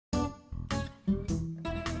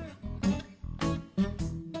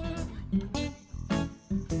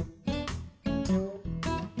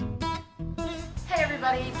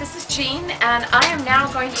everybody, this is Jean, and I am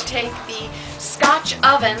now going to take the Scotch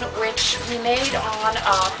oven, which we made on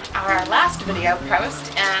our last video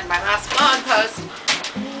post and my last blog post,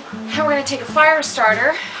 and we're going to take a fire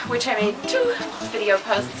starter, which I made 2 video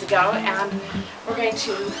posts ago, and we're going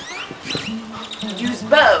to use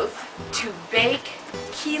both to bake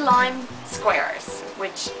key lime squares,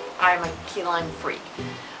 which I'm a key lime freak.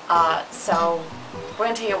 So we're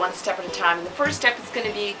going to take it one step at a time, and the first step is going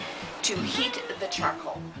to be to heat the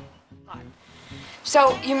charcoal.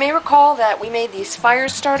 So you may recall that we made these fire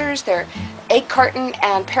starters. They're egg carton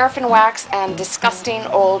and paraffin wax and disgusting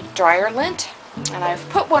old dryer lint. And I've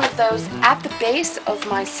put one of those at the base of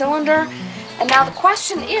my cylinder. And now the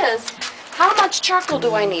question is, how much charcoal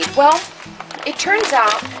do I need? Well, it turns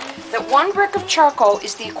out that 1 brick of charcoal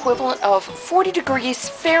is the equivalent of 40 degrees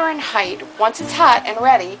Fahrenheit once it's hot and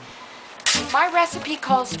ready. My recipe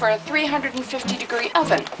calls for a 350-degree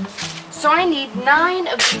oven. So I need 9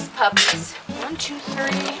 of these puppies. 1, 2,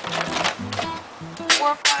 3,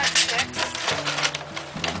 4, 5, 6,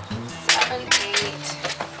 7, 8,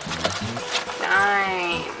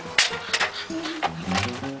 9.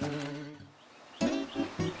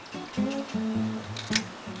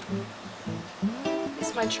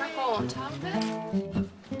 Is my charcoal on top of it? And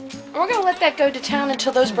we're going to let that go to town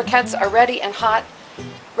until those briquettes are ready and hot,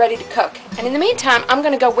 ready to cook. And in the meantime, I'm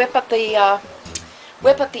going to go whip up the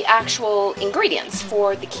actual ingredients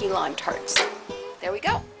for the key lime tarts. There we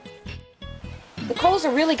go. The coals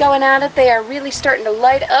are really going at it. They are really starting to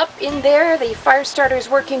light up in there. The fire starter is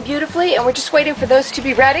working beautifully, and we're just waiting for those to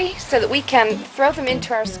be ready so that we can throw them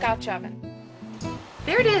into our Scotch oven.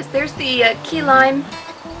 There it is. There's the key lime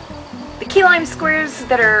squares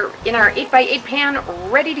that are in our 8x8 pan,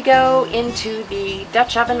 ready to go into the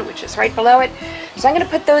Dutch oven, which is right below it. So I'm going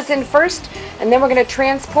to put those in first, and then we're going to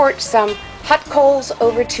transport some hot coals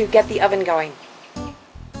over to get the oven going.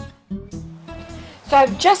 So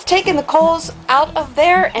I've just taken the coals out of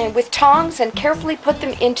there and with tongs and carefully put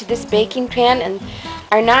them into this baking pan, and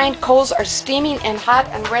our 9 coals are steaming and hot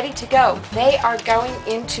and ready to go. They are going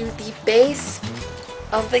into the base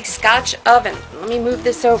of the Scotch oven. Let me move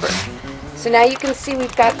this over. So now you can see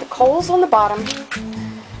we've got the coals on the bottom.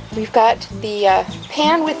 We've got the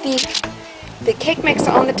pan with the cake mix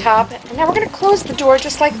on the top, and now we're going to close the door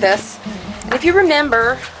just like this. And if you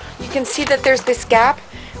remember, you can see that there's this gap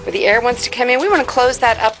where the air wants to come in. We want to close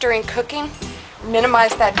that up during cooking,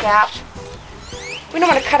 minimize that gap. We don't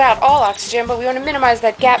want to cut out all oxygen, but we want to minimize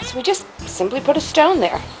that gap, so we just simply put a stone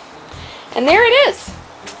there. And there it is.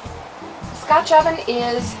 The Scotch oven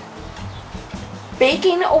is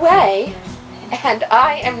baking away, and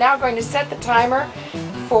I am now going to set the timer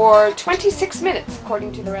for 26 minutes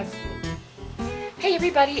according to the recipe. Hey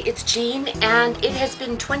everybody, it's Jean, and it has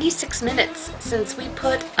been 26 minutes since we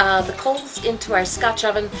put the coals into our Scotch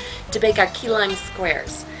oven to bake our key lime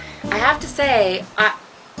squares. I have to say,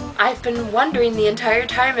 I've been wondering the entire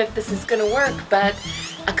time if this is going to work, but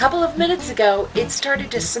a couple of minutes ago it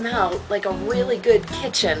started to smell like a really good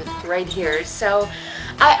kitchen right here. So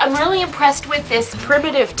I'm really impressed with this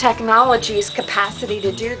primitive technology's capacity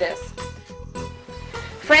to do this.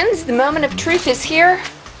 Friends, the moment of truth is here.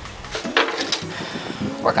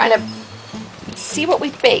 We're going to see what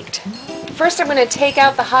we've baked. First I'm going to take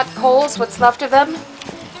out the hot coals, what's left of them,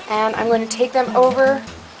 and I'm going to take them over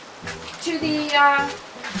to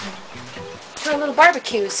a little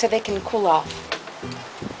barbecue so they can cool off.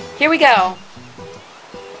 Here we go.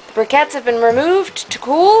 The briquettes have been removed to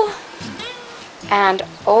cool, and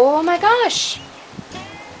oh my gosh,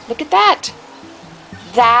 look at that.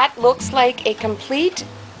 That looks like a complete,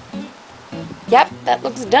 yep, that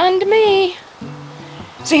looks done to me.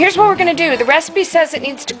 So here's what we're going to do. The recipe says it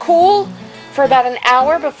needs to cool for about an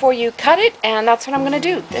hour before you cut it, and that's what I'm going to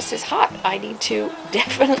do. This is hot. I need to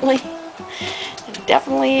definitely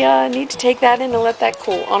need to take that in and let that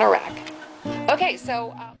cool on a rack. Okay,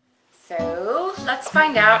 so let's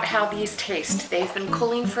find out how these taste. They've been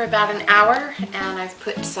cooling for about an hour, and I've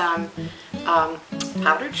put some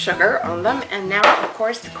powdered sugar on them, and now of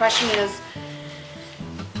course the question is,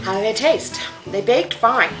 how do they taste? They baked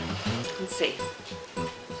fine. Let's see.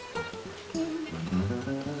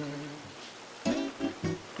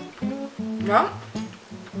 No,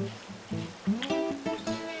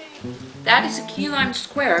 that is a key lime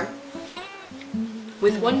square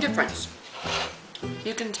with one difference.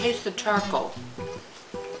 You can taste the charcoal.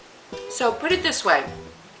 So put it this way,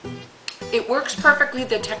 it works perfectly,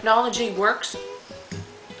 the technology works,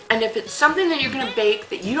 and if it's something that you're going to bake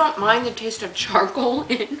that you don't mind the taste of charcoal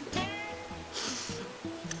in,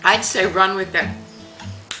 I'd say run with it.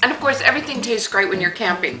 And of course everything tastes great when you're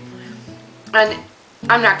camping. And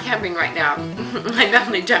I'm not camping right now. I'm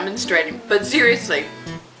only demonstrating. But seriously,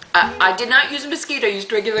 I did not use mesquite. I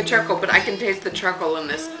used regular charcoal, but I can taste the charcoal in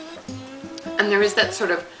this. And there is that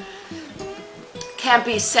sort of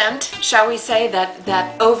campy scent, shall we say,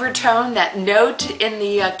 that overtone, that note in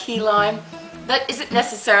the key lime that isn't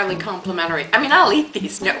necessarily complimentary. I mean, I'll eat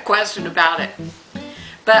these, no question about it.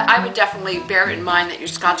 But I would definitely bear in mind that your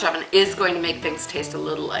Scotch oven is going to make things taste a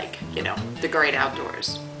little like, you know, the great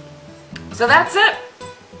outdoors. So that's it.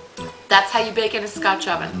 That's how you bake in a Scotch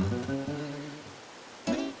oven.